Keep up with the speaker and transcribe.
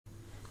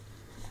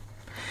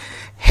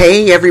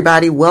Hey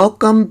everybody,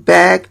 welcome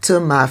back to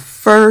my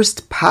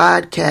first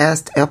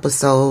podcast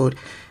episode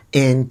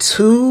in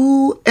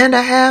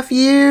 2.5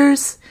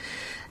 years.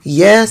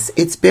 Yes,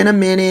 it's been a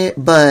minute,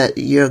 but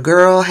your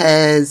girl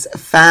has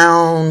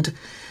found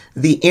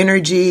the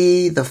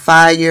energy, the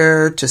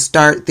fire to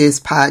start this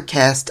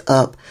podcast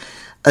up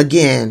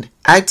again.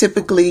 I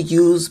typically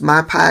use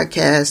my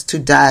podcast to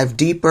dive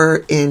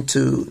deeper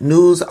into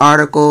news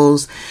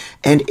articles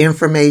and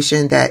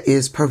information that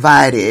is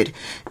provided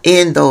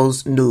in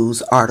those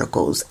news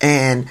articles.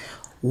 And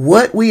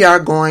what we are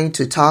going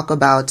to talk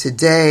about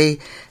today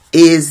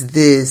is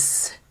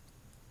this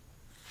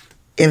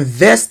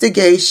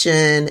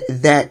investigation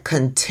that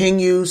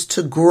continues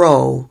to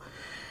grow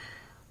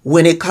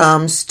when it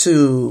comes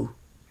to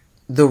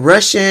the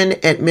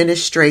Russian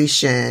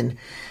administration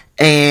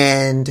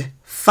and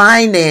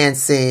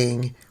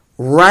financing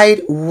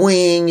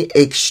right-wing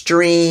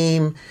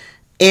extreme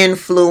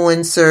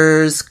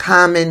influencers,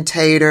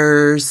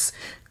 commentators,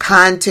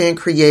 content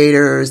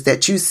creators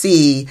that you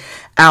see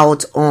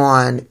out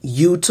on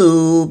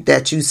YouTube,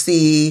 that you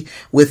see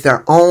with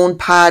their own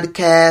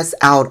podcasts,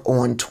 out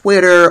on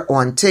Twitter,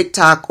 on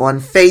TikTok, on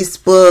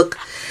Facebook.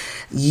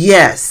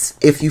 Yes,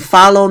 if you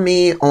follow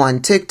me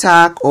on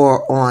TikTok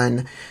or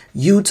on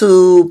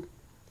YouTube,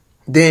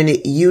 then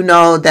you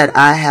know that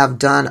I have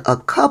done a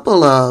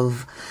couple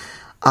of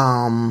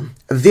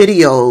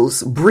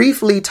videos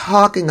briefly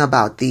talking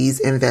about these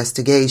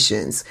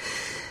investigations.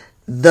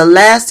 The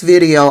last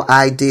video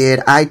I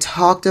did, I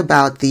talked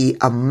about the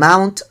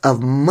amount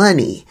of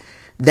money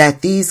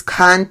that these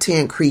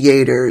content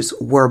creators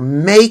were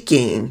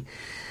making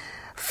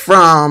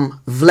from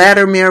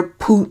Vladimir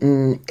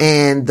Putin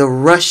and the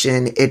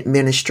Russian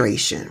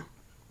administration.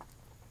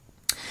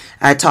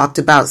 I talked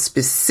about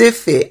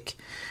specific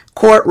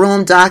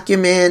courtroom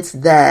documents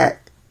that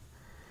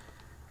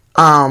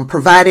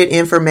provided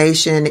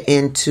information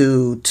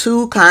into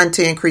two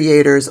content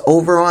creators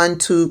over on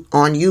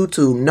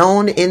YouTube,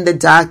 known in the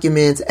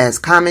documents as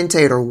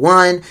Commentator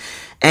 1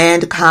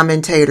 and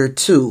Commentator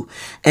 2.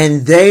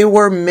 And they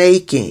were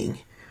making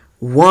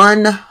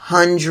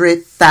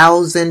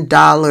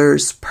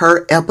 $100,000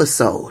 per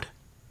episode.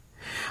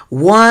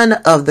 One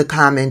of the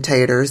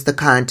commentators, the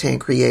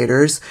content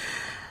creators,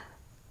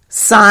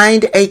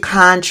 signed a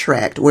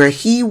contract where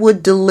he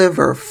would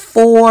deliver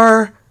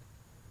 4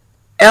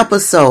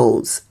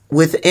 episodes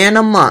within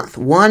a month,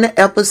 1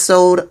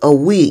 episode a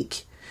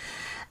week.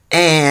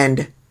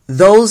 And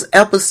those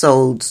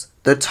episodes,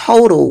 the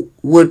total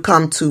would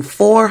come to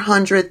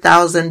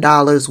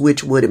 $400,000,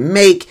 which would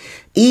make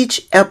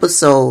each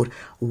episode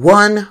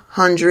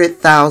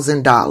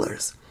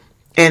 $100,000.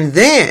 And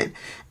then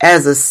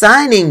as a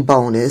signing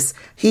bonus,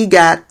 he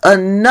got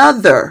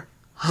another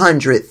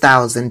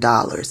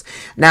 $100,000.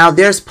 Now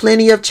there's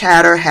plenty of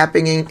chatter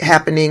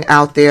happening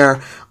out there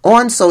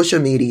on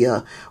social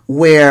media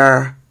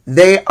where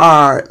they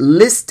are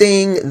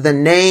listing the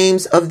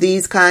names of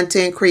these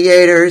content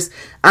creators.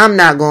 I'm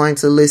not going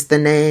to list the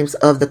names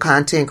of the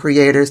content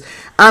creators.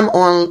 I'm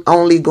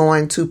only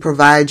going to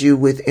provide you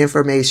with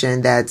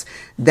information that's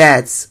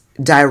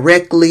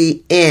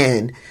directly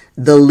in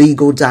the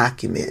legal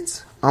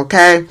documents.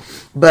 Okay?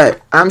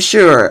 But I'm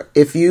sure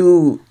if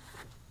you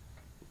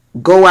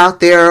go out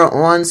there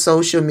on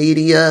social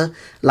media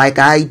like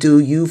I do,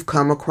 you've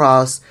come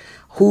across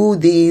who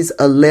these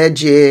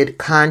alleged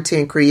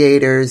content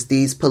creators,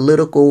 these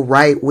political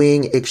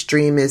right-wing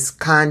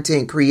extremist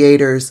content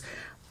creators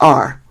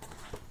are.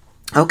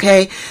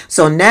 Okay,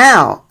 so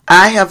now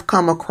I have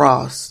come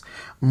across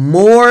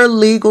more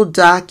legal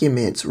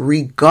documents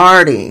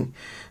regarding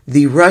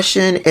the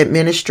Russian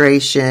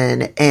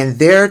administration and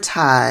their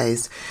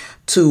ties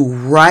to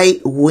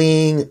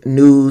right-wing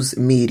news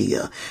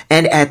media.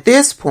 And at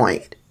this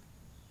point,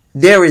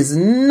 there is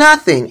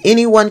nothing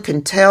anyone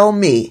can tell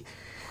me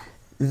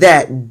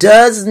that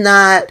does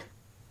not,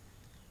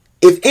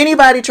 if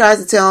anybody tries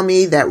to tell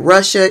me that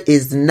Russia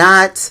is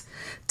not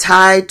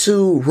tied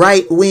to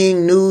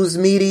right-wing news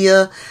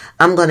media,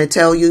 I'm going to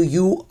tell you,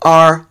 you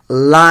are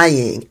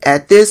lying.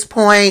 At this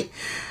point,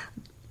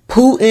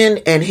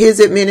 Putin and his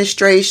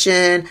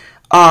administration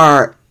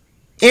are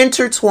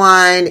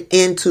intertwined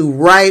into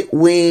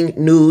right-wing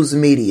news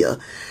media.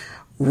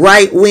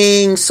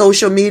 Right-wing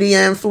social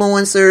media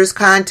influencers,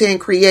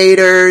 content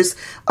creators,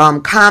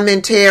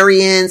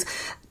 commentarians,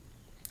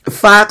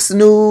 Fox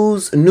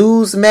News,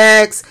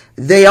 Newsmax,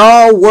 they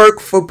all work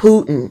for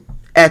Putin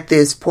at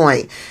this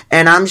point.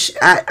 And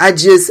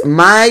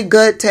my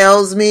gut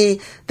tells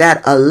me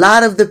that a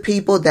lot of the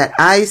people that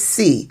I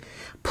see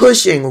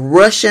pushing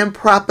Russian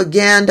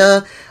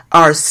propaganda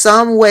are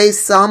some way,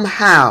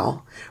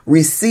 somehow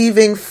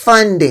receiving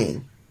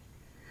funding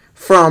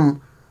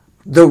from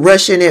the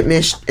Russian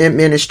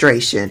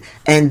administration.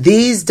 And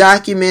these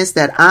documents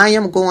that I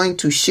am going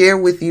to share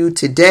with you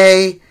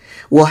today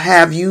will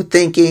have you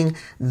thinking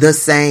the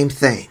same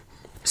thing.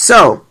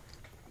 So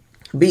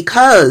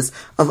because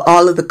of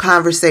all of the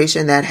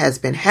conversation that has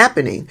been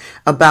happening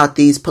about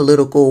these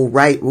political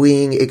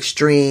right-wing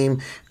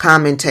extreme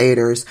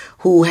commentators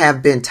who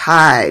have been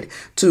tied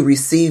to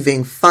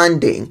receiving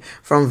funding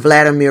from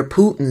Vladimir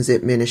Putin's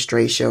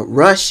administration,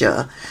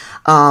 Russia.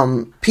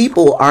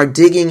 People are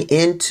digging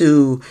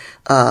into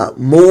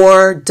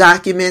more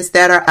documents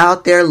that are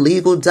out there,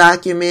 legal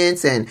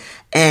documents,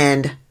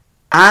 and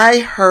I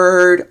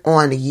heard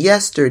on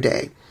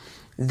yesterday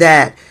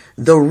that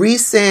the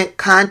recent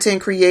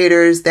content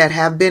creators that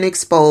have been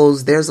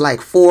exposed, there's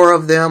like 4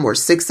 of them or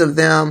 6 of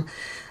them.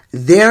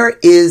 There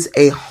is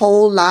a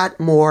whole lot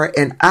more,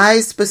 and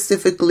I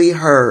specifically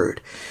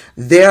heard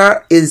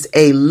there is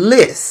a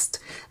list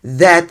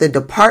that the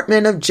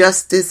Department of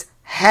Justice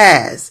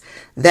has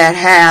that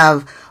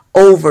have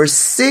over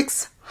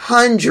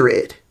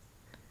 600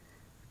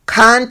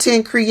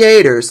 content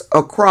creators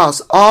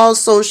across all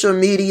social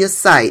media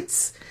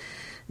sites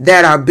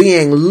that are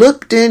being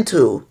looked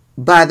into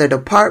by the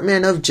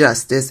Department of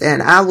Justice.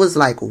 And I was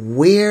like,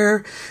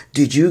 where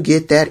did you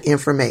get that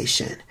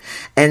information?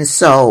 And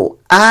so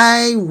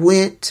I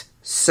went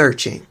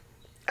searching.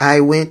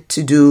 I went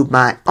to do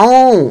my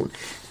own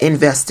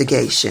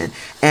investigation,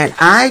 and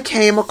I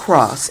came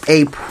across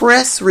a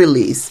press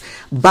release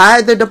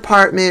by the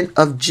Department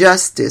of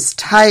Justice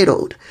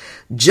titled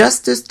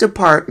 "Justice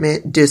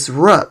Department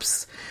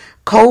Disrupts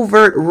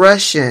Covert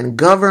Russian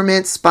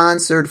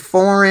Government-Sponsored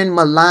Foreign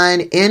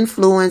Malign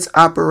Influence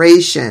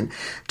Operation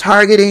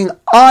Targeting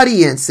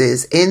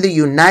Audiences in the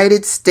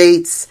United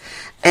States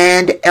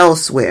and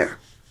Elsewhere."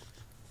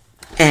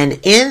 And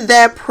in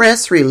that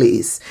press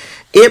release,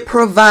 it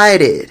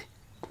provided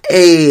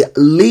a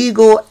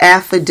legal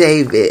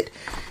affidavit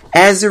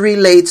as it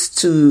relates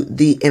to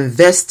the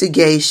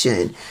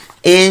investigation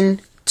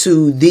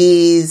into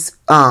these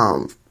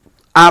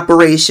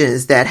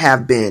operations that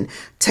have been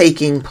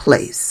taking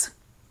place.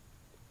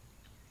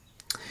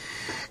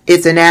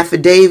 It's an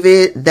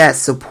affidavit that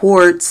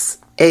supports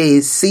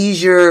a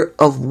seizure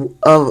of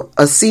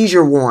a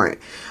seizure warrant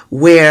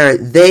where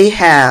they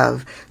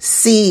have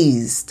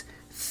seized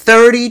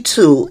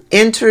 32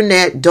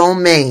 internet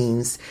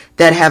domains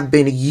that have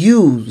been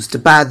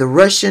used by the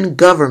Russian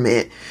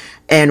government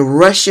and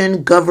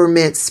Russian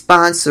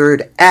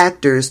government-sponsored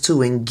actors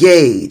to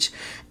engage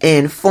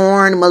in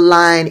foreign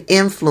malign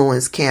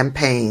influence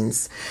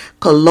campaigns,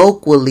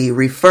 colloquially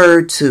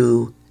referred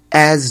to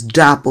as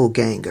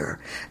doppelganger.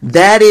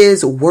 That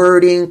is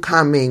wording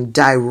coming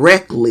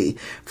directly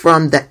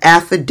from the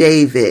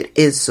affidavit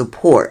in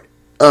support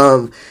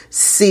of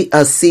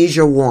a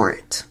seizure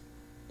warrant.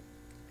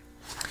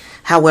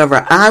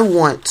 However, I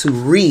want to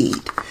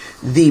read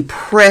the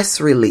press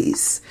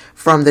release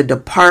from the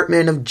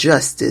Department of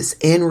Justice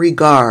in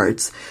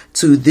regards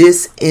to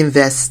this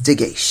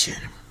investigation.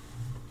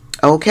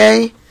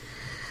 Okay?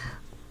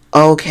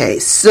 Okay,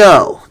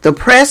 so the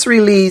press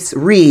release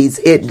reads,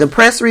 the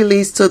press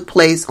release took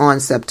place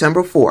on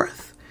September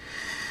 4th.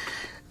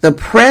 The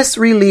press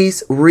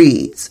release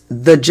reads,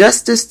 the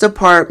Justice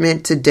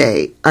Department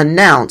today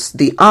announced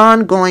the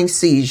ongoing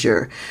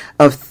seizure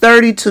of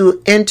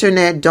 32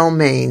 internet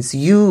domains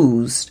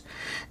used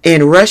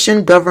in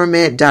Russian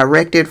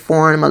government-directed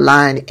foreign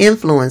malign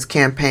influence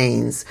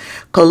campaigns,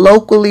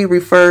 colloquially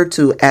referred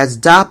to as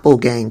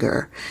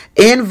doppelganger,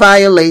 in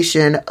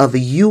violation of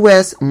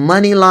U.S.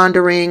 money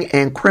laundering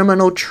and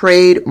criminal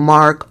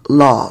trademark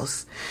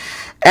laws.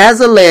 As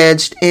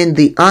alleged in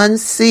the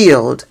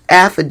unsealed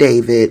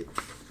affidavit,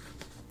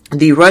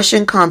 the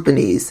Russian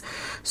companies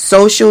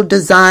Social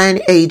Design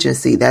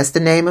Agency, that's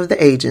the name of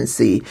the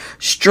agency,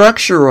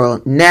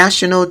 Structural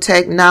National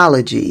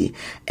Technology,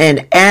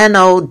 and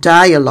Anno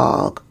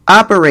Dialogue,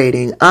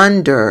 operating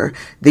under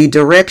the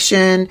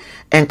direction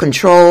and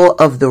control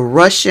of the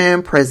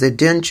Russian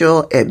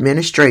presidential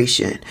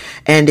administration,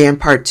 and in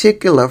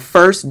particular,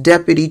 First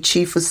Deputy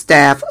Chief of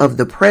Staff of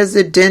the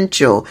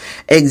Presidential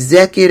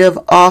Executive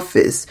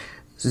Office,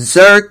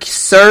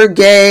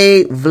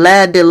 Sergei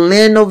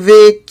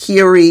Vladimirovich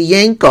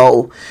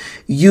Kiriyenko,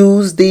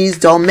 used these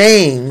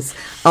domains,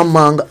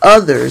 among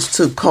others,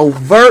 to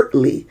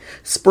covertly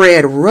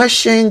spread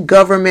Russian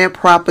government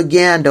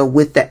propaganda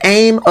with the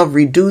aim of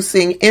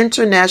reducing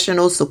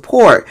international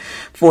support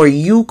for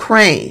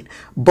Ukraine,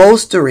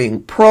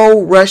 bolstering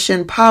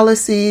pro-Russian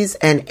policies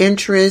and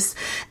interests,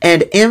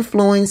 and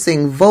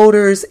influencing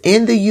voters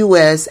in the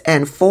U.S.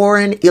 and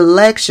foreign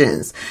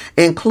elections,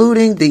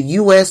 including the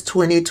U.S.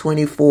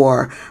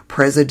 2024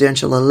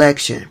 presidential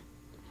election.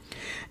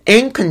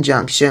 In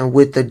conjunction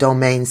with the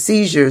domain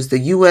seizures, the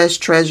U.S.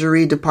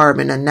 Treasury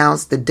Department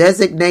announced the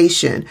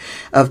designation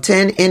of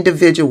 10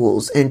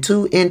 individuals and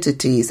 2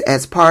 entities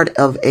as part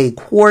of a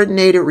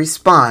coordinated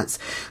response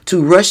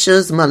to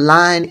Russia's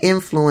malign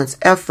influence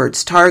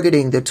efforts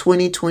targeting the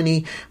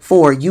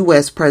 2024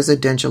 U.S.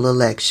 presidential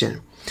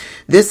election.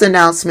 This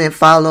announcement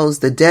follows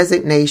the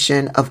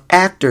designation of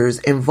actors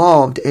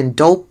involved in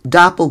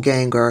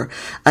doppelganger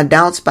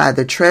announced by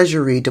the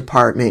Treasury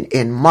Department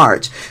in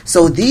March.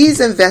 So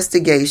these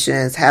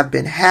investigations have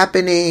been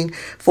happening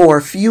for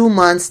a few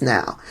months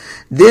now.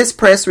 This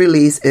press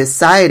release is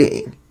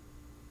citing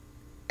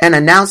an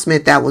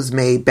announcement that was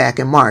made back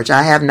in March.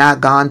 I have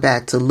not gone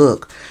back to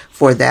look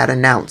for that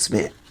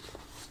announcement.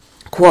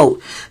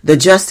 Quote, the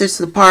Justice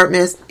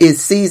Department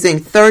is seizing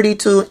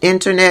 32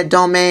 internet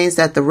domains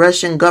that the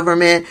Russian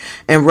government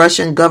and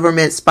Russian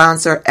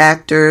government-sponsored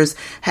actors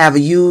have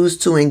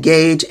used to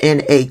engage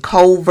in a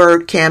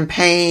covert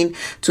campaign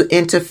to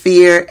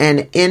interfere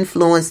and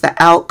influence the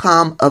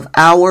outcome of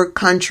our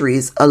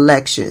country's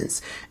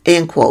elections.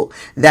 End quote.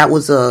 That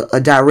was a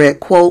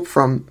direct quote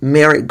from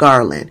Merrick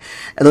Garland.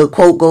 The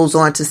quote goes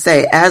on to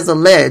say, as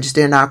alleged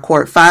in our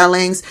court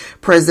filings,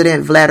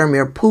 President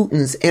Vladimir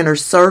Putin's inner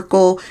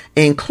circle,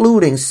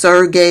 including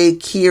Sergei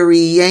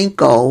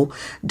Kiriyenko,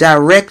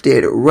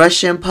 directed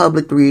Russian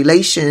public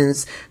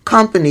relations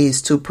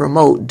companies to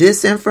promote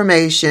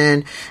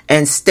disinformation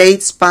and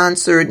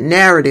state-sponsored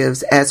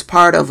narratives as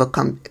part of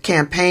a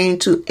campaign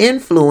to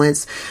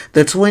influence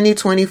the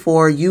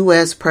 2024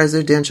 U.S.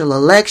 presidential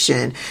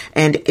election.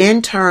 And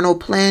internal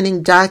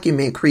planning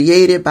document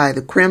created by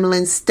the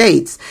Kremlin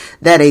states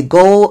that a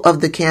goal of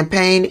the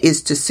campaign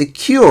is to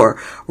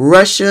secure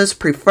Russia's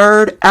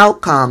preferred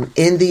outcome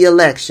in the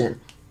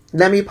election.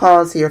 Let me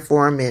pause here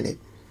for a minute.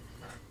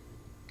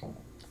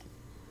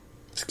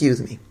 Excuse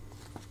me.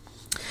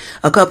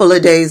 A couple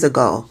of days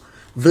ago,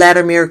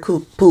 Vladimir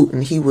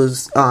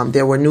Putin,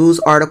 there were news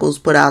articles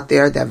put out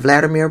there that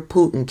Vladimir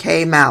Putin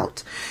came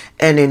out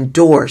and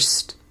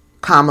endorsed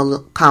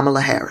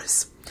Kamala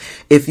Harris.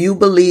 If you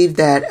believe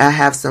that, I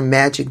have some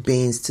magic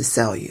beans to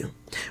sell you.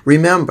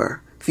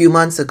 Remember, a few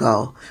months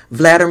ago,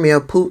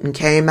 Vladimir Putin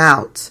came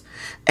out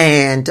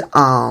and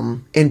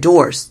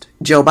endorsed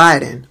Joe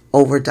Biden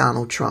over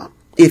Donald Trump.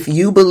 If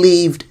you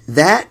believed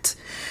that,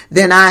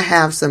 then I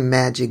have some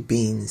magic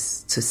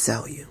beans to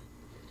sell you.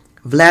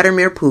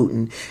 Vladimir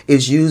Putin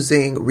is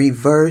using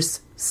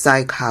reverse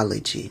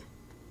psychology.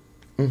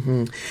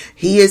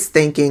 He is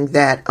thinking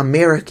that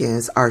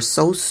Americans are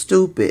so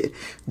stupid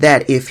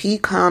that if he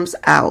comes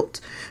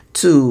out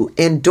to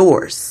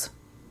endorse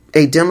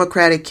a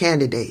Democratic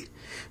candidate,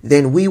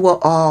 then we will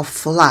all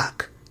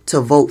flock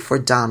to vote for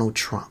Donald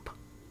Trump.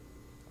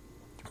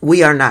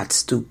 We are not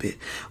stupid.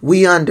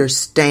 We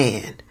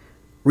understand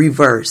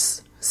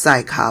reverse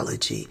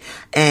psychology.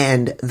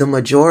 And the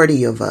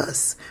majority of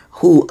us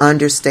who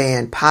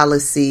understand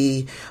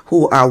policy,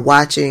 who are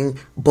watching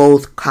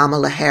both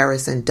Kamala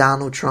Harris and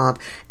Donald Trump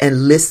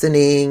and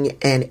listening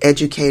and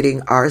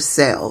educating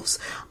ourselves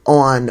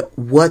on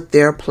what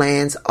their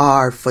plans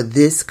are for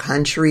this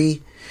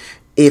country,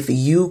 if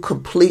you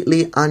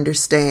completely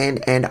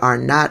understand and are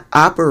not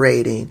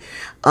operating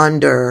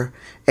under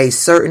a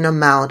certain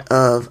amount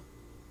of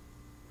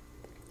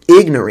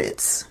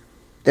ignorance,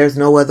 there's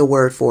no other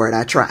word for it,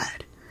 I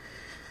tried,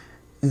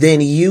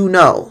 then you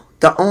know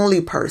the only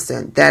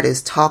person that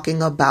is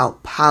talking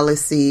about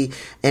policy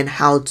and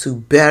how to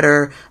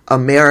better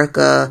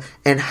America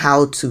and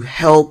how to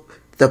help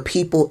the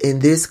people in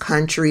this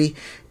country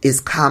is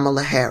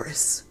Kamala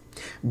Harris.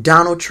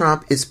 Donald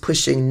Trump is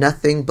pushing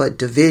nothing but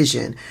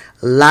division,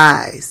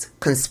 lies,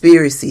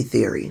 conspiracy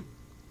theory.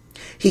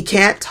 He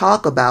can't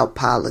talk about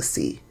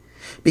policy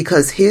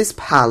because his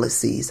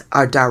policies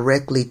are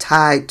directly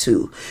tied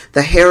to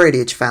the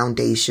Heritage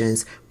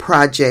Foundation's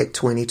Project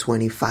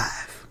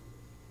 2025.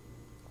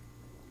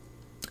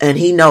 And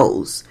he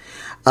knows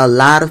a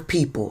lot of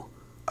people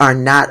are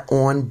not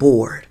on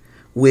board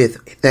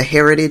with the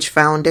Heritage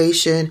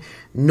Foundation,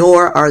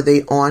 nor are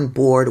they on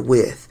board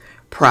with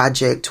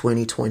Project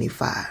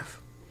 2025.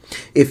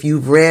 If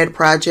you've read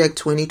Project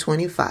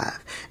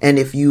 2025, and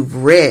if you've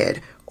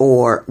read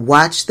or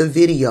watched the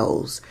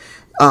videos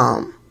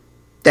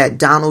that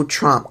Donald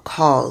Trump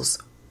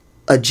calls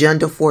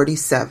Agenda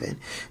 47,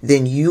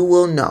 then you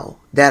will know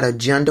that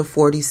Agenda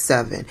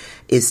 47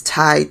 is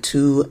tied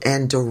to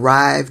and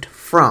derived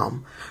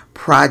from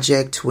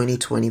Project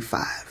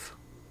 2025.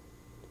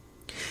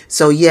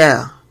 So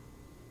yeah,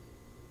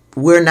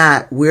 we're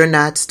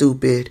not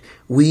stupid.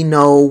 We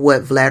know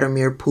what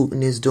Vladimir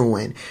Putin is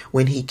doing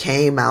when he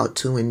came out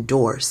to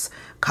endorse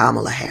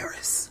Kamala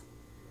Harris.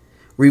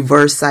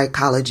 Reverse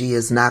psychology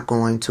is not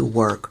going to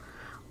work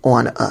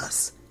on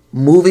us.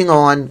 Moving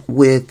on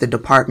with the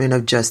Department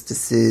of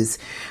Justice's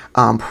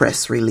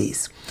press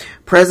release.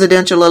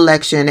 Presidential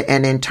election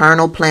and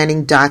internal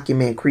planning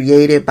document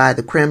created by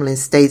the Kremlin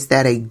states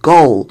that a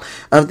goal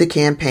of the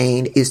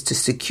campaign is to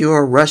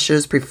secure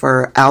Russia's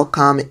preferred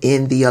outcome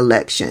in the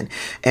election.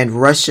 And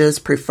Russia's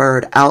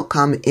preferred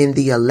outcome in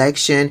the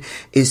election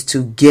is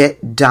to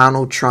get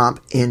Donald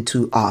Trump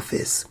into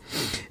office.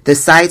 The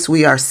sites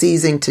we are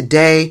seizing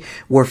today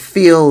were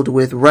filled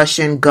with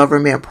Russian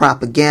government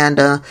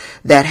propaganda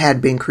that had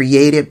been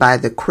created by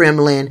the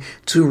Kremlin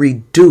to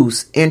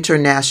reduce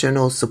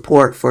international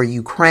support for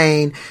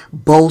Ukraine,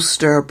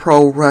 bolster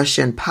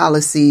pro-Russian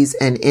policies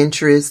and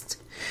interests,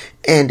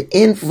 and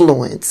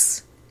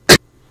influence,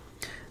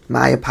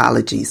 my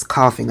apologies,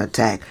 coughing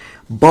attack,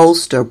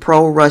 bolster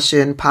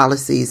pro-Russian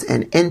policies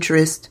and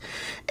interests,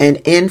 and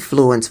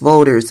influence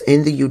voters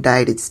in the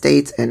United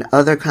States and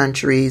other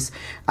countries,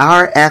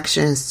 our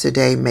actions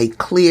today make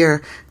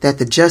clear that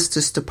the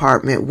Justice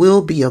Department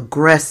will be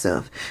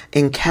aggressive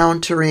in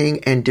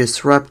countering and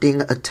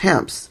disrupting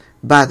attempts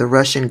by the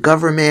Russian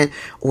government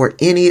or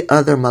any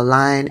other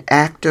malign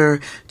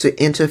actor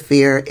to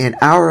interfere in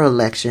our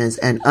elections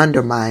and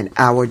undermine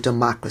our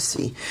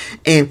democracy.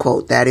 End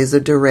quote. That is a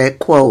direct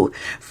quote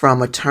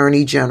from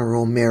Attorney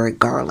General Merrick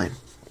Garland.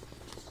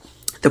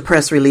 The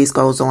press release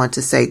goes on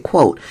to say,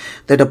 quote,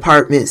 the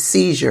department's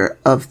seizure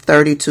of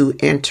 32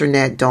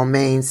 internet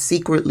domains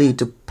secretly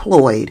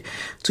deployed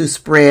to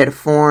spread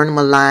foreign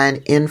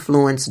malign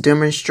influence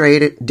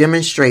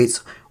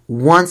demonstrates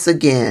once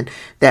again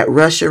that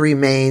Russia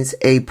remains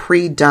a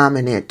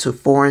predominant to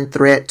foreign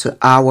threat to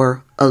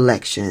our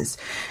elections.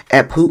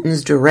 At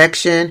Putin's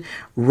direction,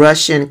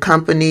 Russian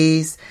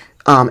companies,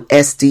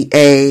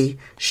 SDA,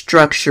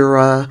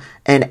 Structura,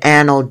 and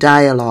Anno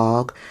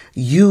Dialogue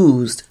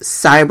used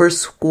cyber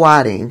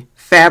squatting,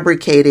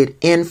 fabricated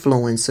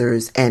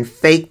influencers, and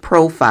fake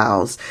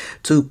profiles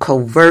to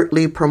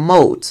covertly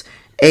promote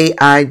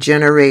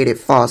AI-generated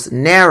false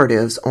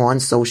narratives on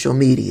social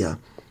media.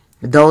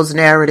 Those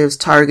narratives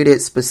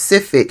targeted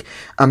specific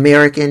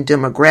American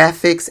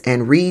demographics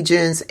and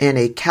regions in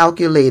a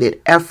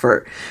calculated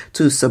effort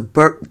to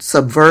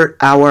subvert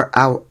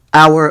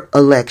our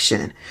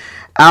election.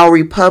 Our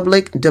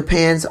republic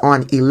depends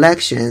on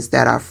elections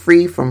that are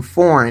free from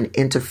foreign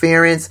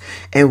interference,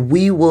 and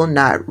we will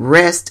not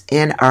rest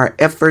in our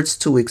efforts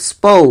to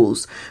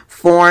expose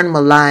foreign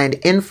malign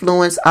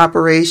influence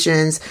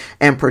operations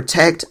and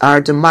protect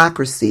our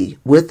democracy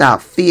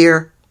without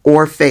fear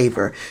or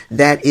favor.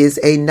 That is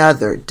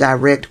another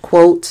direct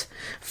quote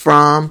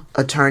from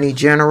Attorney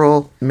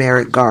General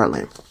Merrick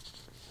Garland.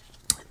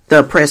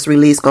 The press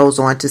release goes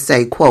on to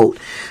say, quote,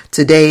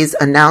 today's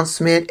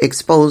announcement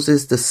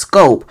exposes the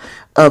scope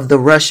of the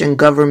Russian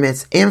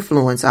government's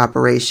influence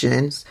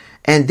operations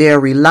and their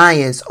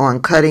reliance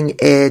on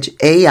cutting-edge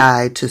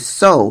AI to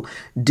sow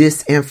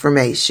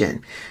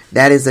disinformation.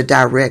 That is a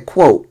direct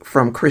quote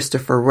from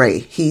Christopher Wray.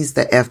 He's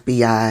the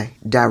FBI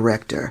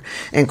director.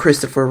 And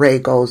Christopher Wray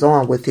goes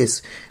on with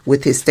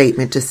his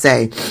statement to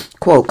say,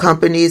 quote,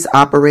 companies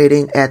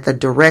operating at the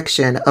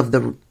direction of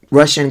the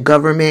Russian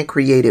government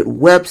created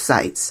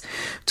websites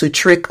to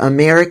trick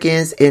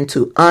Americans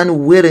into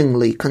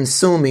unwittingly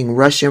consuming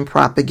Russian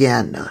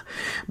propaganda.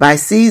 By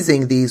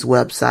seizing these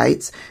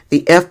websites,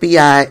 the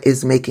FBI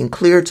is making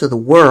clear to the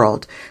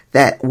world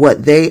that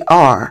what they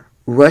are,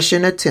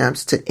 Russian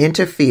attempts to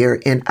interfere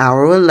in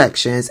our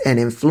elections and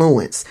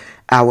influence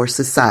our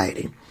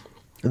society.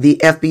 The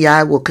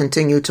FBI will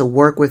continue to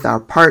work with our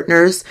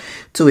partners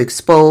to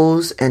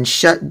expose and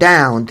shut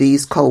down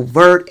these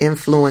covert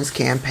influence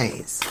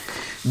campaigns.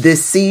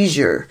 This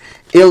seizure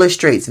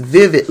illustrates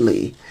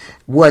vividly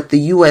what the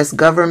U.S.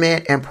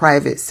 government and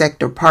private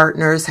sector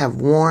partners have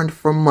warned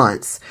for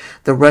months.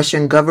 The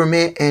Russian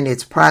government and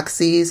its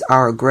proxies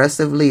are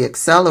aggressively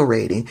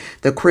accelerating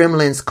the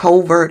Kremlin's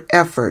covert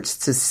efforts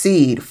to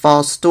seed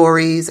false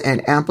stories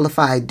and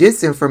amplify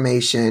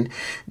disinformation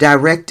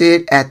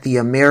directed at the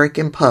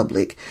American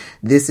public.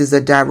 This is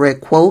a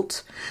direct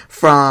quote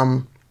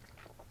from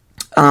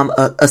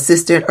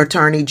Assistant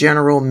Attorney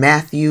General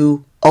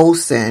Matthew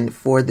Olson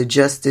for the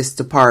Justice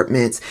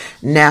Department's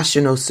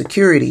National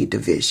Security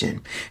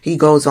Division. He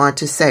goes on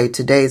to say,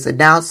 today's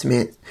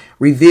announcement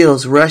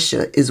reveals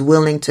Russia is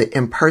willing to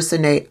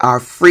impersonate our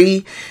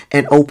free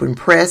and open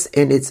press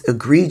in its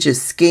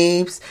egregious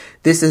schemes.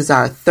 This is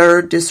our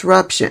third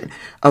disruption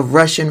of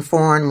Russian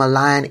foreign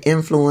malign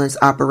influence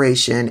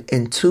operation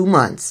in 2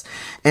 months,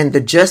 and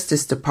the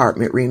Justice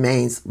Department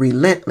remains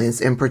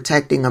relentless in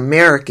protecting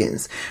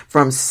Americans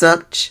from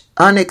such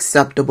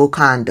unacceptable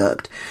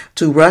conduct.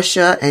 To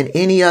Russia and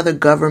any other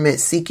government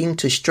seeking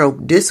to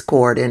stoke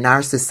discord in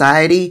our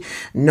society,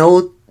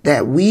 know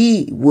that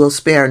we will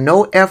spare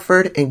no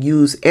effort and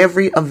use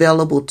every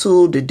available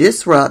tool to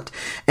disrupt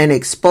and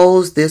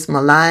expose this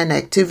malign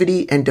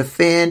activity and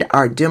defend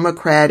our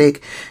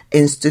democratic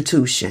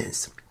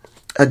institutions.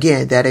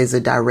 Again, that is a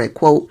direct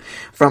quote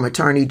from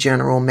Attorney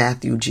General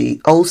Matthew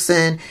G.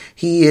 Olson.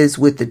 He is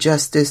with the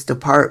Justice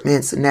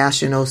Department's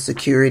National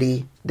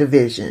Security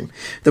Division.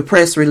 The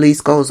press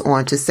release goes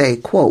on to say,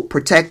 quote,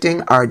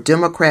 protecting our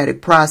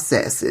democratic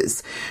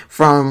processes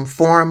from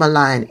foreign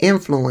malign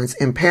influence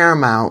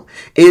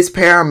is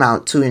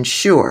paramount to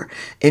ensure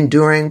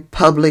enduring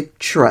public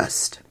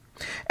trust.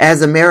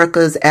 As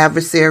America's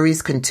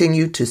adversaries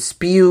continue to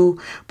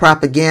spew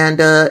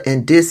propaganda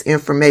and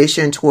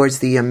disinformation towards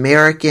the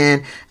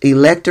American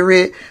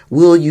electorate,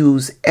 we'll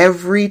use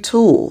every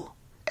tool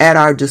at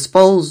our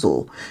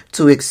disposal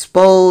to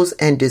expose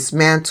and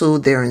dismantle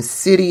their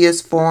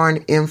insidious foreign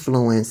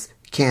influence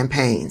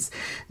campaigns.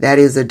 That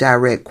is a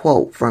direct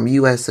quote from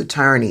U.S.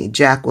 Attorney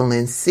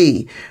Jacqueline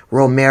C.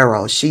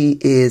 Romero. She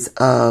is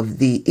of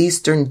the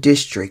Eastern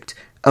District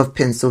of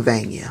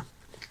Pennsylvania.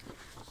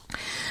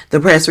 The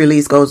press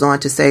release goes on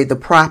to say the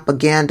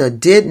propaganda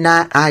did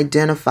not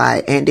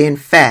identify and in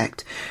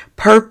fact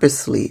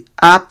purposely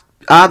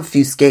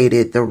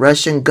obfuscated the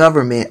Russian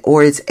government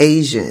or its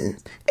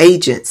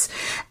agents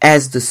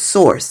as the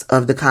source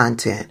of the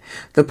content.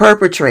 The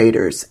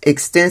perpetrators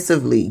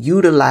extensively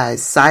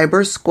utilized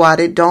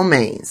cyber-squatted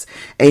domains,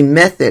 a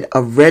method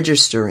of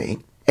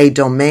registering a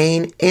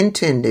domain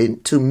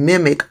intended to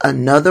mimic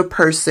another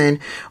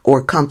person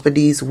or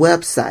company's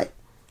website.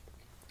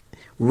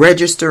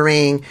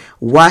 Registering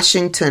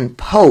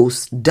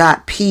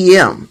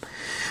WashingtonPost.pm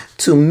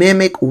to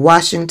mimic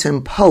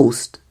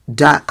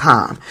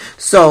WashingtonPost.com.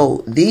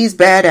 So these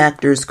bad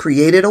actors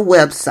created a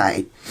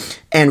website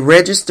and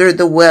registered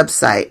the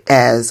website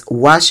as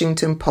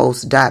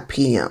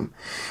WashingtonPost.pm.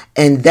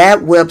 And that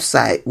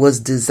website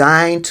was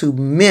designed to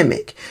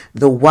mimic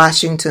the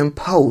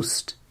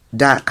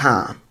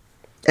WashingtonPost.com.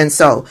 And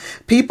so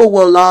people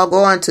will log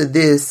on to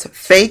this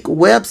fake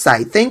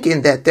website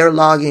thinking that they're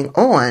logging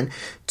on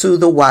to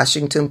the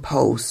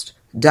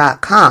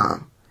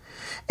WashingtonPost.com.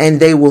 And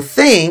they will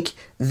think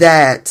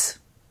that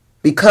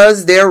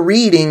because they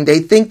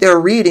think they're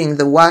reading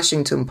the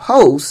Washington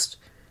Post,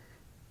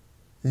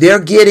 they're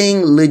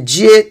getting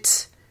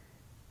legit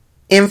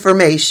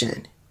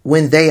information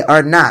when they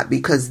are not,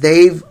 because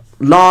they've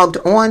logged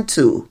on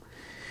to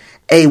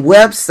a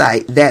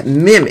website that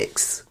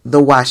mimics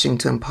the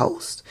Washington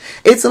Post.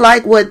 It's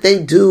like what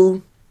they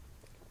do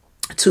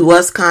to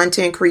us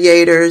content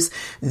creators.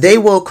 They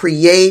will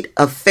create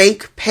a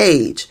fake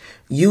page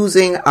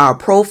using our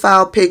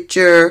profile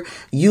picture,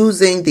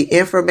 using the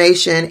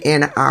information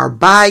in our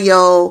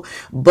bio,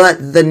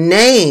 but the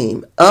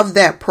name of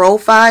that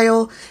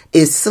profile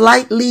is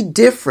slightly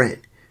different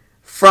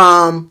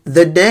from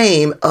the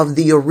name of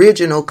the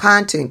original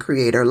content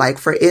creator. Like,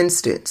 for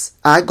instance,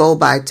 I go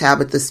by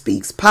Tabitha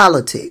Speaks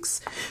Politics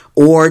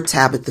or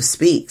Tabitha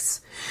Speaks.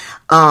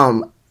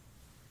 A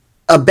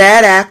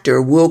bad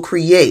actor will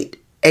create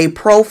a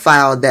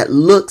profile that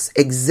looks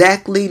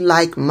exactly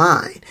like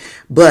mine.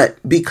 But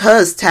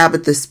because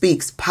Tabitha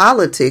Speaks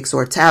Politics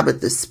or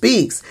Tabitha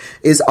Speaks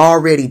is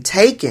already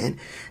taken,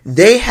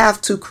 they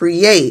have to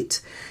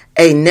create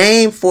a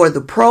name for the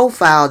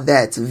profile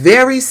that's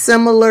very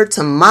similar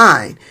to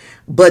mine,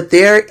 but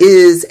there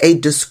is a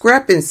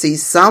discrepancy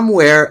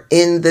somewhere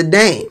in the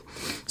name.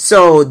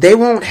 So they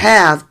won't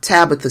have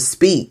Tabitha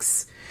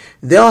Speaks.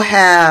 They'll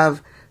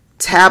have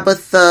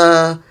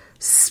Tabitha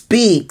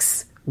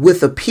Speaks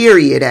with a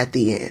period at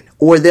the end,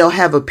 or they'll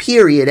have a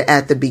period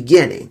at the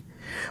beginning,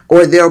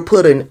 or they'll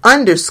put an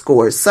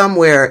underscore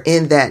somewhere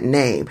in that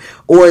name,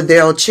 or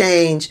they'll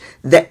change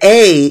the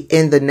A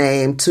in the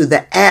name to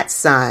the @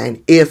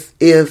 sign if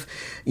you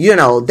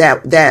know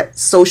that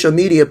social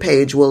media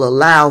page will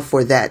allow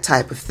for that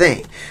type of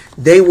thing.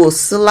 They will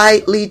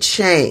slightly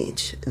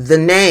change the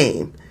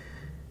name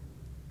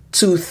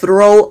to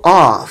throw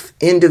off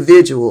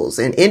individuals,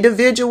 and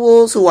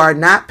individuals who are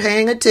not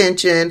paying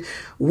attention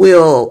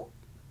will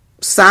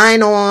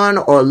sign on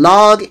or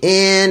log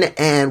in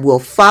and will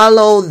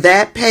follow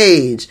that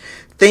page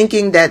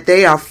thinking that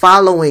they are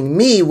following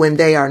me when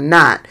they are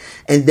not.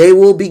 And they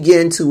will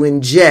begin to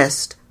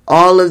ingest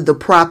all of the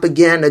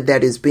propaganda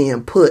that is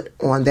being put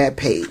on that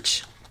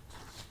page.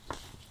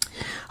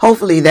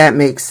 Hopefully that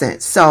makes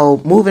sense.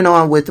 So moving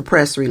on with the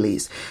press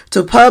release.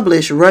 To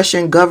publish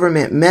Russian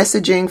government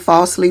messaging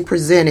falsely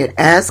presented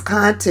as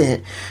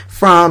content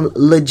from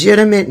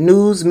legitimate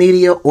news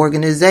media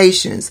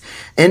organizations.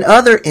 In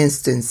other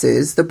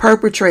instances, the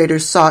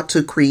perpetrators sought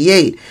to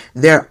create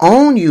their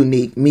own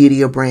unique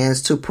media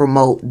brands to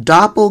promote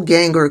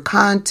doppelganger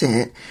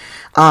content,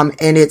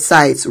 and it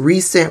cites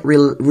recent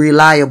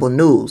reliable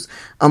news.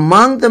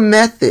 Among the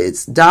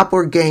methods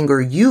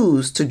Doppelganger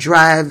used to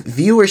drive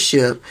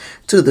viewership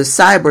to the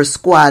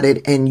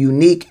cyber-squatted and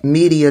unique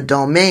media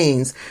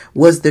domains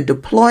was the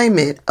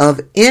deployment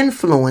of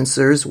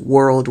influencers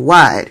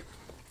worldwide.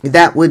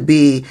 That would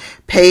be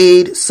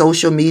paid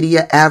social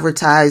media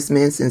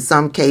advertisements, in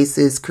some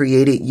cases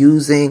created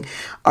using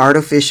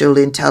artificial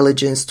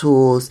intelligence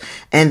tools,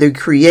 and the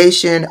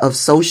creation of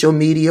social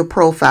media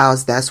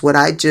profiles. That's what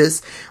I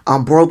just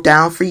broke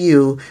down for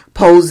you,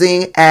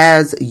 posing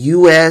as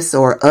U.S.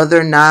 or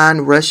other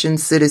non-Russian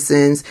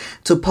citizens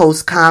to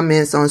post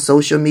comments on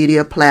social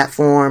media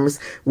platforms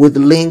with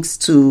links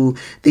to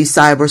the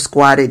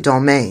cyber-squatted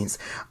domains,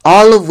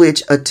 all of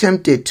which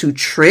attempted to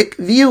trick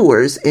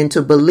viewers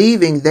into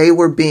believing they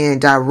were being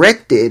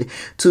directed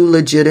to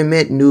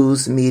legitimate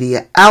news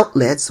media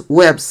outlets'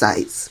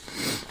 websites.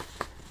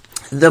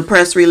 The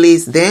press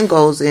release then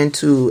goes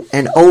into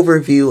an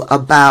overview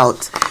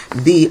about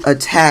the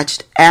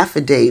attached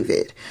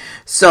affidavit.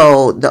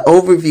 So the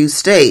overview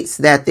states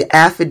that the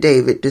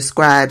affidavit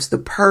describes the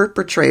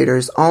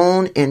perpetrator's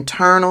own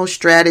internal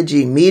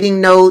strategy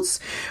meeting notes,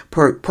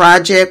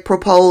 project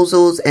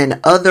proposals, and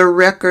other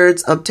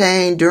records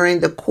obtained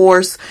during the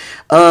course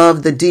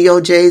of the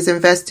DOJ's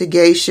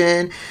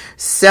investigation.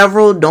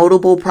 Several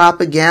notable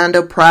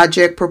propaganda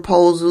project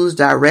proposals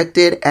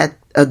directed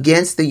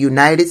against the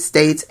United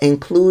States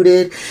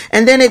included,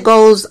 and then it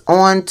goes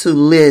on to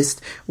list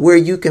where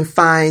you can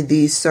find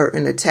these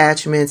certain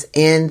attachments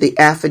in the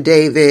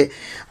affidavit.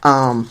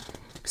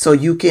 So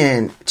you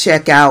can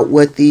check out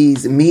what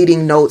these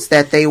meeting notes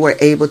that they were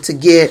able to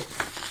get.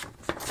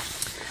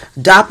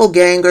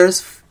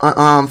 Doppelgangers,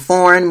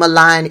 foreign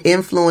malign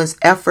influence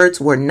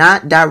efforts were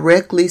not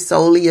directly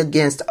solely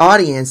against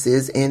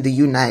audiences in the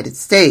United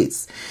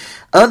States.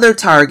 Other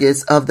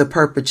targets of the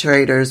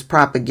perpetrators'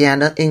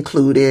 propaganda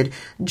included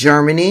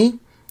Germany,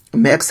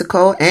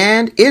 Mexico,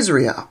 and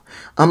Israel.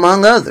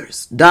 Among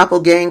others,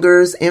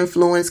 doppelgangers'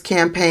 influence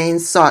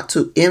campaigns sought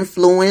to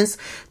influence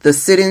the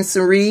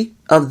citizenry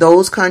of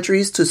those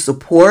countries to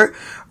support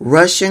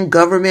Russian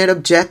government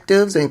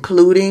objectives,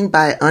 including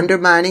by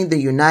undermining the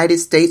United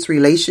States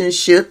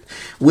relationship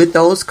with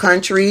those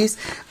countries.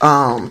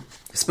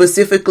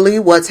 Specifically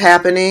what's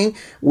happening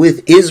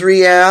with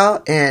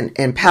Israel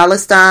and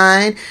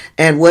Palestine,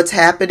 and what's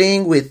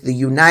happening with the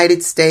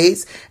United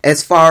States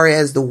as far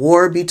as the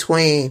war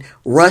between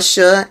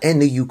Russia and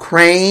the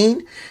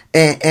Ukraine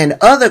and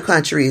other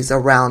countries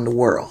around the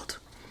world.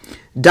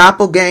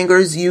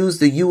 Doppelgangers use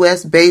the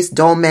U.S.-based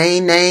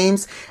domain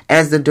names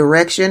as the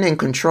direction and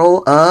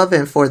control of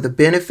and for the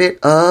benefit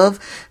of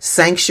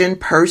sanctioned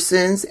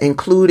persons,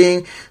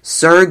 including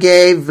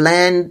Sergei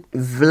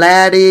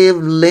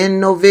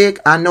Vladimirovich,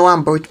 I know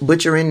I'm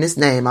butchering this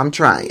name, I'm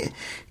trying,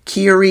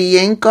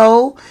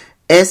 Kirienko,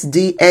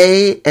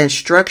 SDA, and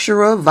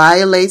Structura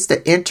violates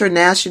the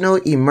International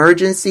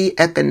Emergency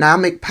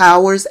Economic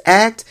Powers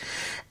Act.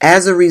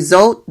 As a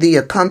result, the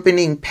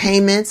accompanying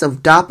payments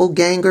of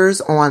doppelgangers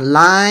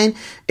online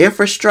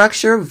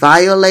infrastructure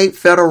violate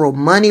federal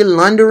money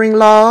laundering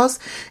laws.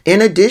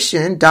 In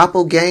addition,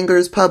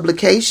 doppelgangers'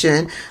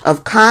 publication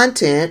of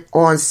content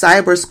on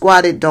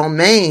cyber-squatted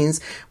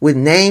domains with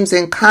names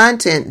and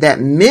content that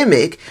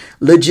mimic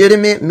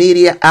legitimate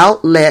media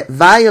outlet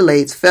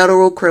violates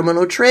federal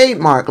criminal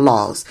trademark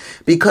laws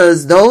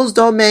because those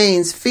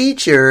domains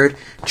featured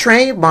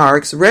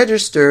trademarks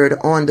registered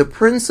on the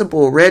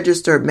principal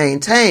register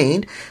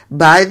maintained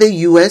by the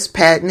U.S.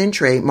 Patent and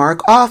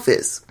Trademark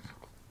Office.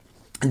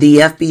 The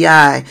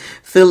FBI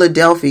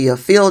Philadelphia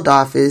field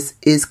office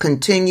is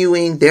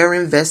continuing their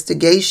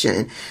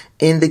investigation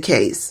in the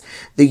case.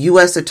 The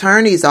U.S.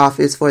 Attorney's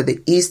Office for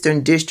the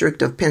Eastern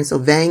District of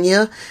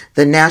Pennsylvania,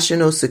 the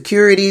National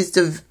Securities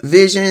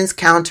Division's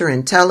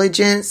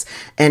Counterintelligence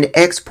and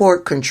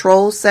Export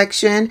Control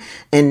Section,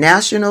 and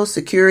National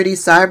Security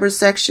Cyber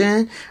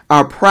Section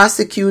are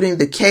prosecuting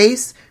the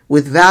case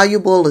with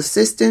valuable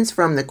assistance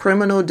from the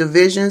Criminal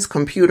Division's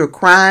Computer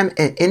Crime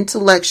and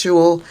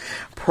Intellectual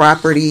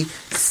Property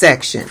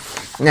Section.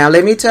 Now,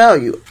 let me tell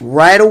you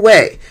right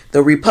away,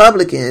 the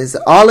Republicans,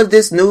 all of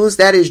this news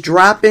that is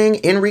dropping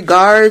in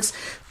regards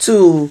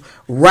to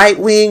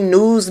right-wing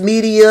news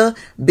media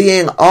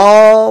being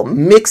all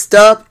mixed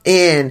up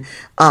in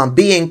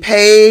being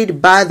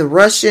paid by the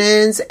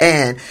Russians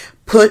and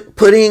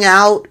putting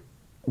out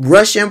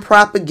Russian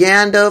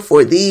propaganda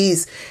for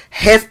these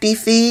hefty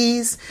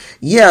fees.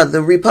 Yeah,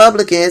 the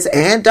Republicans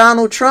and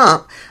Donald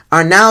Trump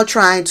are now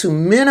trying to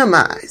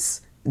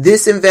minimize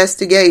this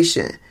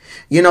investigation.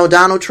 You know,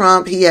 Donald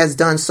Trump, he has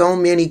done so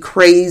many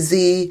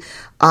crazy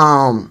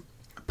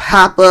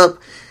pop-up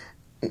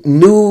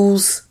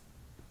news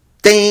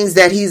things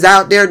that he's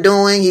out there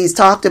doing. He's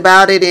talked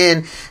about it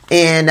in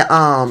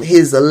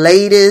his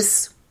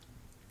latest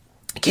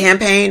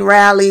campaign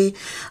rally,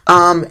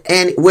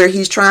 and where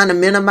he's trying to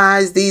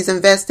minimize these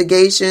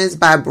investigations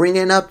by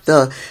bringing up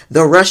the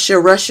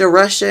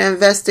Russia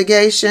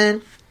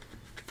investigation.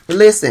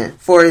 Listen,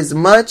 for as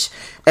much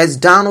as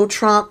Donald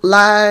Trump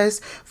lies,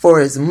 for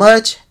as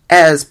much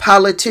as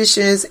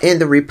politicians in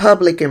the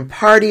Republican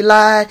Party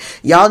lie,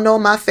 y'all know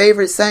my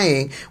favorite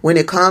saying when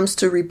it comes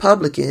to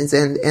Republicans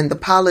and the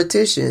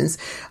politicians,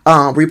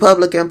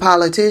 Republican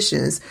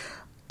politicians,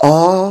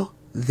 all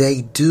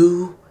they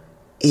do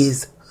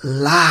is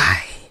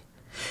lie.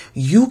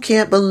 You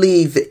can't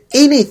believe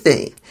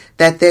anything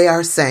that they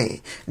are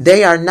saying.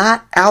 They are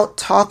not out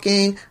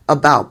talking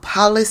about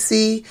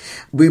policy.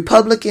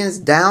 Republicans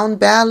down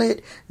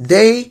ballot,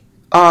 they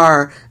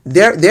are,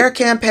 their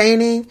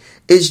campaigning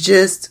is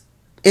just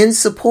in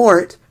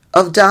support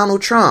of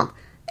Donald Trump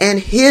and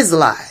his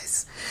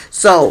lies.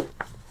 So,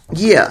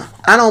 yeah,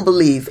 I don't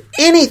believe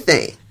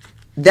anything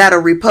that a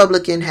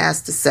Republican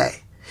has to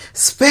say,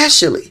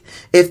 especially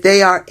if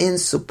they are in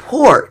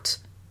support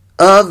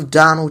of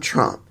Donald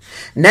Trump.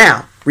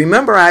 Now,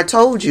 remember I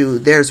told you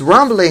there's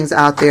rumblings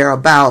out there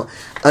about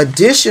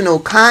additional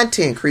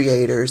content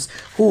creators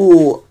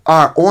who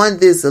are on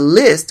this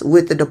list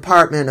with the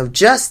Department of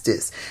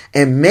Justice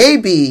and may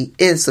be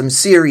in some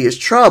serious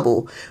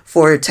trouble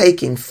for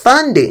taking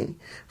funding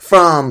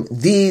from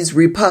these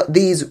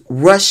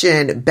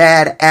Russian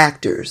bad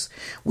actors.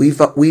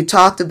 We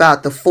talked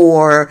about the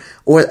 4,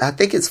 or I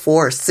think it's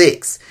 4 or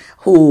 6,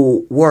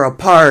 who were a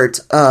part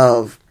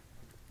of,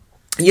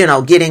 you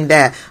know, getting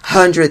that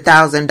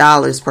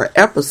 $100,000 per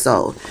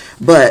episode.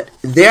 But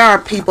there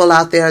are people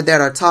out there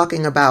that are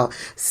talking about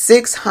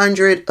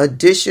 600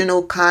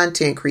 additional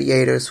content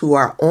creators who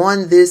are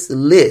on this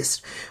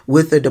list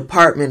with the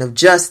Department of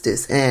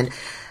Justice. And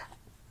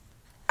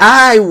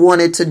I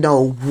wanted to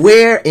know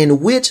where,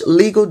 in which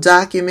legal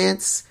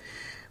documents,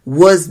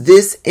 was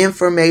this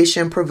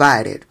information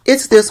provided?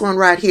 It's this one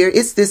right here.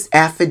 It's this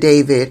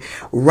affidavit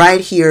right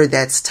here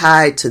that's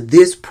tied to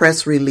this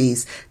press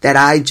release that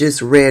I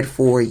just read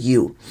for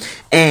you.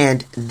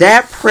 And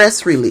that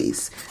press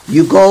release,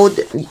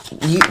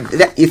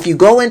 if you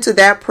go into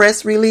that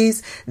press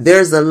release,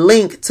 there's a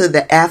link to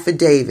the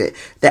affidavit.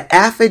 The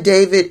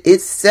affidavit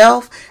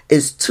itself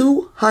is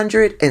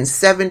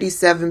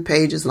 277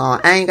 pages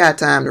long. I ain't got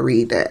time to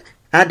read that.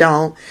 I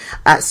don't.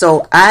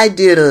 So I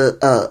did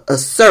a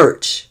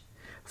search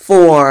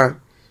for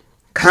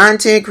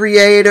content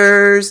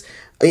creators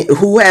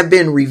who have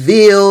been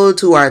revealed,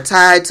 who are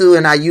tied to,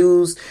 and I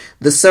used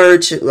the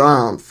search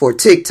for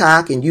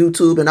TikTok and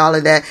YouTube and all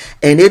of that.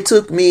 And it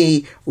took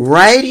me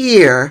right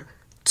here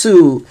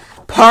to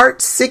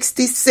part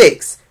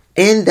 66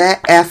 in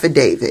that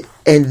affidavit.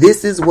 And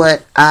this is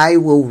what I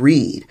will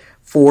read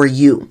for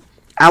you.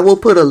 I will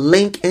put a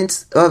link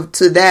to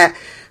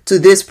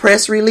this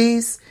press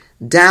release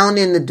down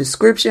in the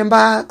description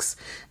box,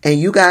 and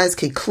you guys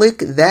can click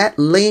that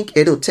link.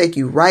 It'll take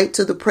you right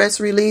to the press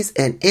release,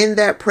 and in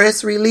that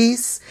press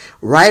release,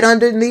 right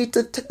underneath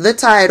the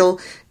title,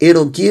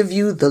 it'll give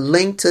you the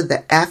link to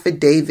the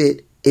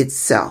affidavit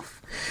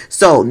itself.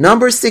 So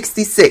number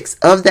 66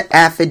 of the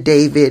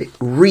affidavit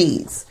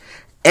reads,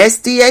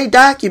 SDA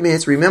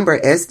documents. Remember,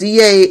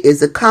 SDA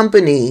is a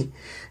company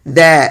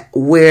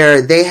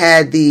where they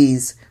had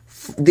these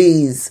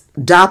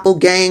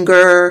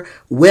doppelganger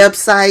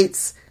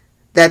websites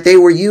that they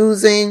were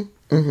using.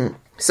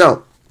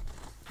 So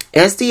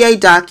SDA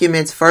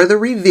documents further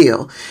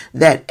reveal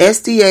that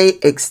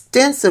SDA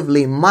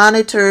extensively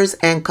monitors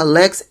and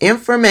collects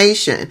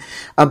information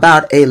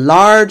about a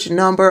large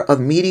number of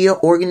media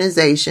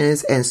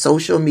organizations and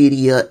social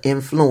media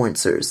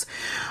influencers.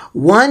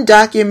 One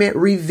document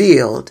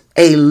revealed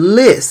a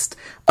list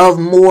of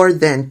more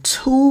than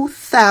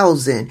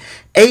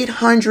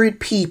 2,800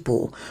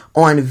 people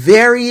on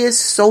various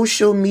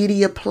social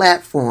media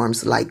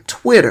platforms like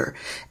Twitter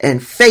and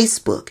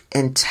Facebook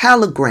and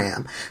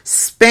Telegram,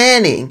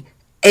 spanning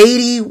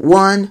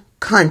 81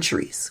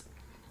 countries.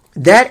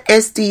 That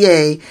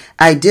SDA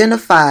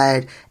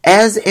identified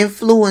as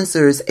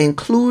influencers,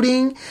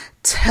 including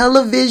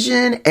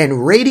television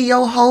and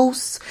radio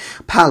hosts,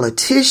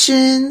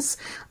 politicians,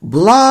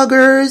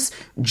 bloggers,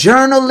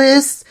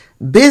 journalists,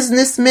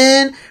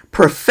 businessmen,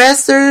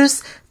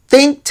 professors,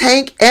 think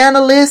tank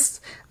analysts,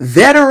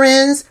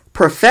 veterans,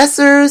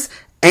 professors,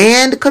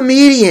 and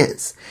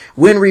comedians.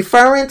 When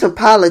referring to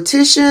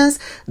politicians,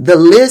 the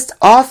list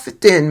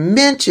often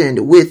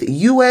mentioned with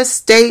U.S.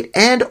 state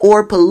and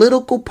or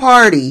political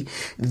party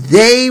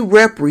they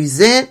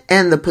represent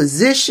and the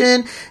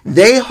position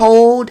they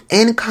hold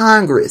in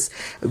Congress.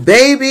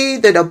 Baby,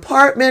 the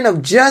Department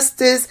of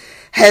Justice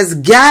has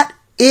got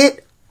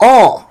it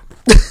all.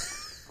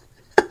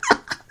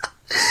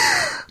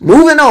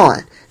 Moving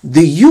on,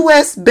 the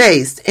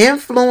U.S.-based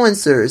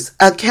influencers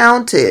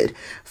accounted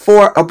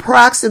for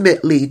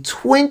approximately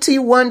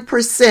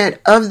 21%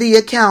 of the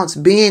accounts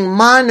being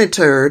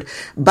monitored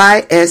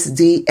by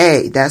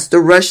SDA. That's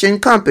the Russian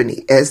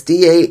company.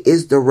 SDA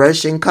is the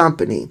Russian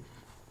company.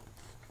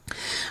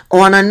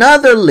 On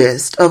another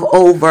list of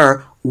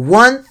over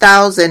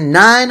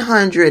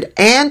 1,900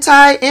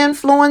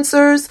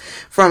 anti-influencers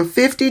from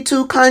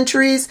 52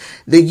 countries,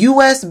 the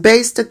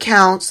U.S.-based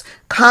accounts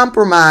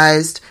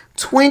comprised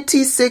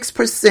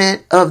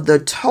 26% of the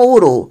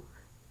total.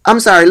 I'm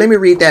sorry, let me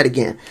read that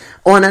again.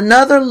 On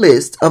another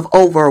list of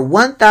over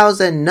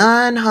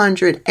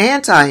 1,900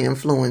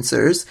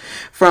 anti-influencers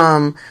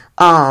from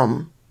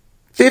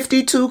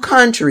 52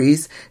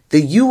 countries,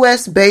 the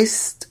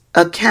U.S.-based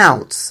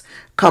accounts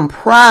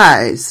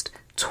comprised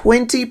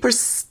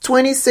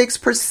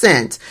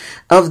 26%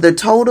 of the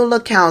total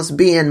accounts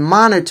being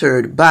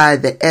monitored by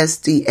the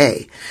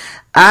SDA.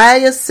 I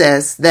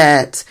assess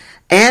that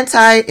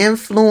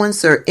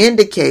anti-influencer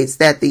indicates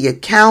that the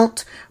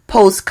account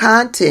posts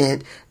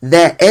content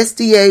that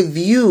SDA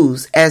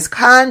views as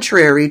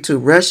contrary to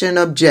Russian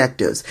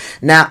objectives.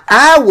 Now,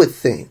 I would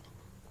think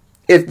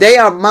if they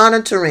are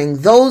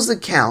monitoring those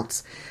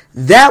accounts,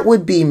 that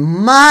would be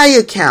my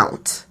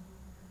account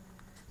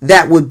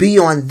that would be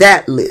on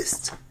that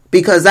list,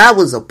 because I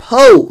was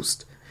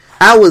opposed.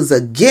 I was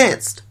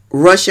against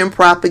Russian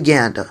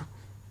propaganda.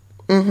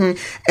 And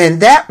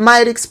that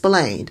might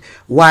explain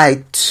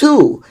why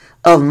 2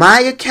 of my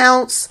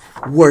accounts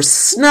were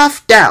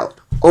snuffed out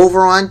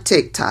over on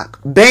TikTok,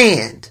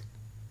 banned,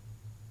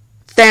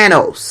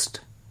 Thanos.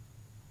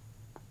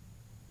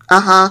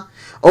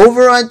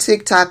 Over on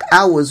TikTok,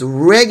 I was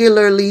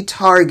regularly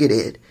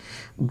targeted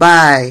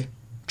by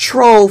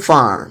troll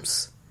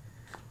farms,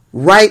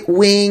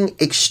 right-wing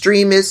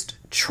extremist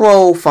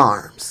troll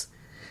farms.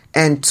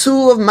 And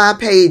 2 of my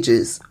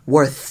pages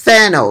were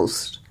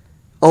Thanos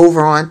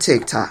over on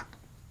TikTok.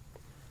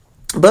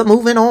 But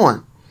moving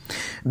on.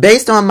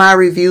 Based on my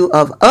review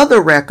of other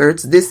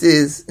records, this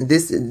is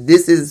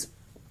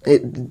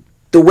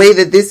the way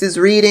that this is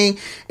reading,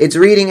 it's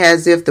reading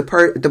as if the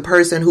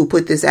person who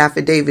put this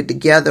affidavit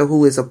together,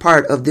 who is a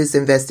part of this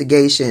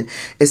investigation,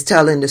 is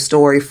telling the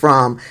story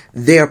from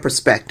their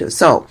perspective.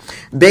 So,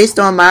 based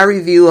on my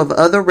review of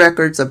other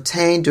records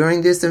obtained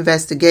during this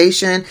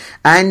investigation,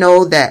 I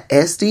know that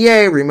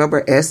SDA,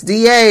 remember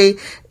SDA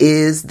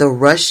is the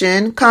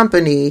Russian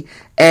company,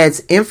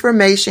 adds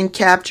information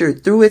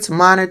captured through its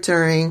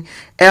monitoring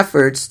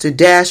efforts to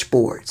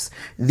dashboards.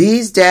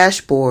 These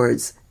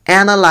dashboards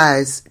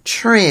analyze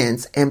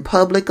trends in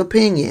public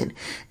opinion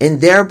and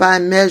thereby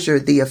measure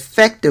the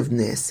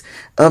effectiveness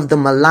of the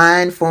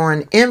malign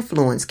foreign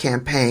influence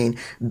campaign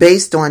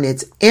based on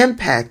its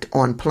impact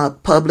on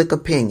public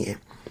opinion.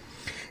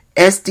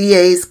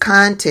 SDA's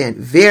content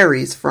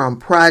varies from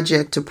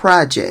project to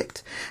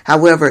project.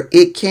 However,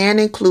 it can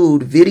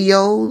include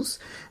videos,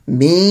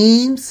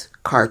 memes,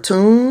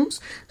 cartoons,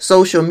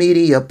 social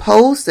media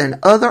posts, and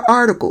other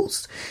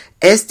articles.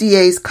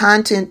 SDA's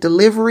content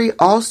delivery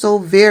also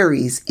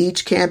varies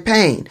each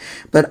campaign,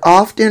 but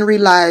often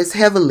relies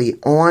heavily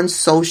on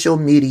social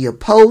media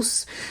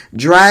posts,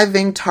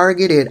 driving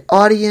targeted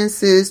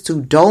audiences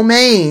to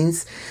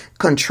domains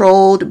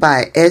controlled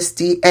by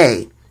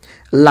SDA,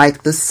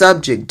 like the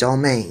subject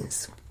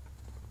domains.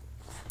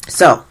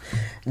 So,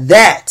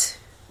 that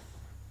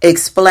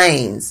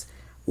explains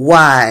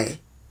why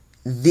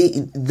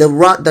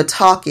the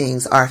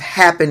talkings are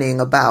happening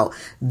about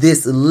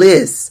this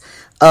list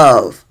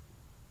of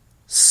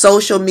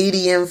social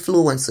media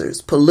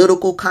influencers,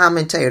 political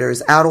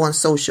commentators out on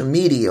social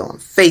media, on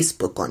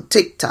Facebook, on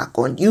TikTok,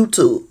 on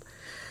YouTube,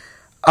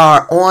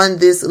 are on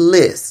this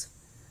list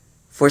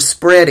for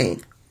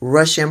spreading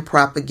Russian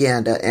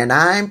propaganda. And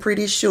I'm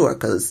pretty sure,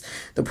 because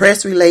the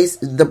press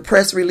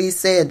release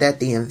said that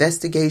the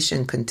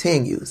investigation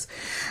continues.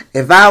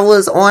 If I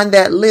was on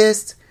that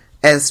list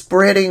as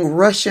spreading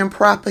Russian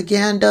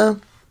propaganda,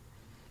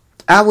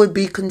 I would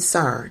be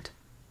concerned,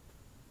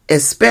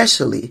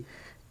 especially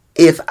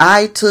if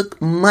I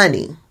took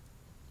money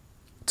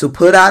to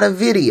put out a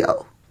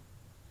video,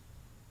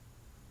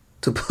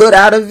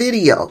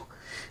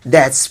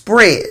 that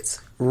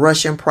spreads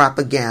Russian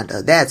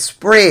propaganda, that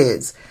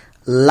spreads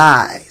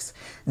lies,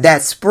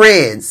 that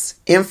spreads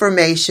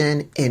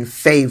information in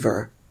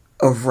favor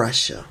of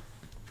Russia.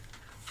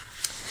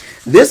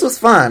 This was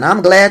fun.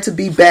 I'm glad to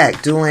be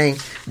back doing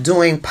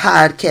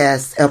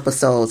podcast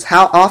episodes.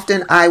 How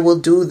often I will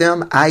do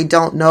them, I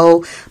don't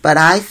know, but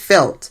I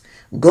felt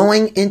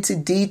going into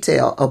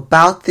detail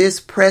about this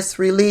press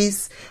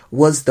release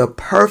was the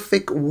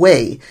perfect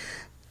way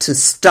to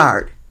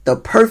start, the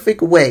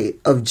perfect way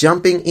of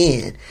jumping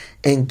in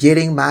and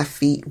getting my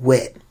feet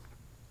wet,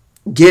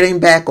 getting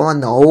back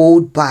on the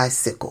old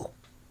bicycle.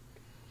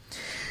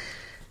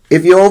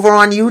 If you're over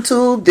on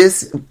YouTube,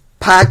 this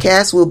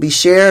podcast will be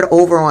shared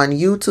over on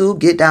YouTube.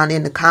 Get down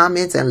in the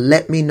comments and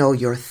let me know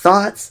your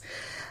thoughts.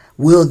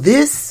 Will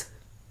this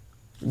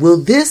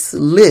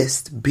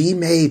list be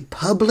made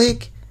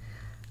public?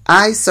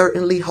 I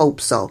certainly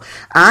hope so.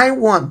 I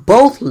want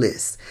both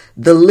lists.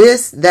 The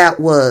list that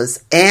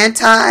was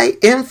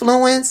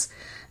anti-influence,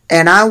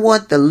 and I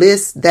want the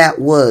list that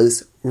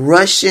was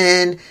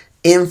Russian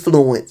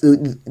influence,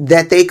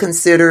 that they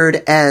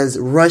considered as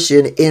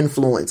Russian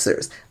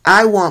influencers.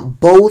 I want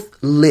both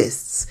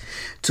lists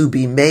to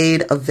be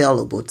made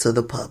available to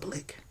the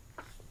public.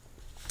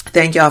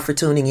 Thank y'all for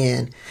tuning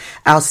in.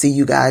 I'll see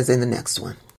you guys in the next one.